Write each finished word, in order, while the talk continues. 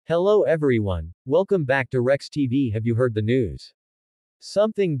Hello everyone, welcome back to Rex TV. Have you heard the news?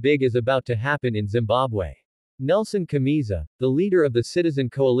 Something big is about to happen in Zimbabwe. Nelson Chamisa, the leader of the Citizen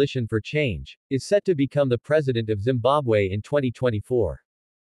Coalition for Change, is set to become the president of Zimbabwe in 2024.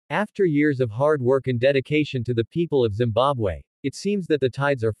 After years of hard work and dedication to the people of Zimbabwe, it seems that the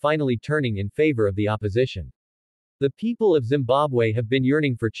tides are finally turning in favor of the opposition. The people of Zimbabwe have been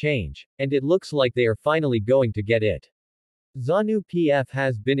yearning for change, and it looks like they are finally going to get it. Zanu PF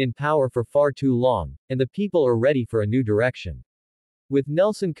has been in power for far too long, and the people are ready for a new direction. With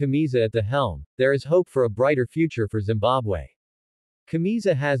Nelson Chamisa at the helm, there is hope for a brighter future for Zimbabwe.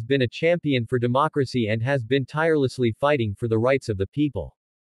 Chamisa has been a champion for democracy and has been tirelessly fighting for the rights of the people.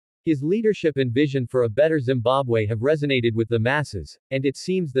 His leadership and vision for a better Zimbabwe have resonated with the masses, and it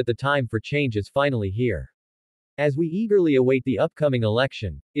seems that the time for change is finally here. As we eagerly await the upcoming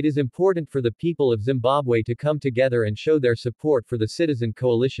election, it is important for the people of Zimbabwe to come together and show their support for the Citizen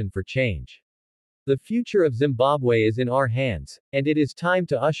Coalition for Change. The future of Zimbabwe is in our hands, and it is time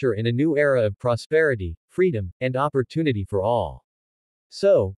to usher in a new era of prosperity, freedom, and opportunity for all.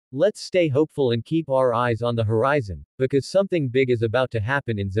 So, let's stay hopeful and keep our eyes on the horizon, because something big is about to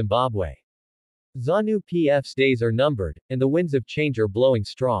happen in Zimbabwe. ZANU PF's days are numbered, and the winds of change are blowing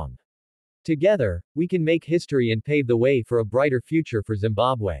strong. Together, we can make history and pave the way for a brighter future for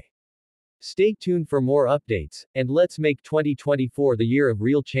Zimbabwe. Stay tuned for more updates, and let's make 2024 the year of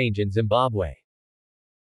real change in Zimbabwe.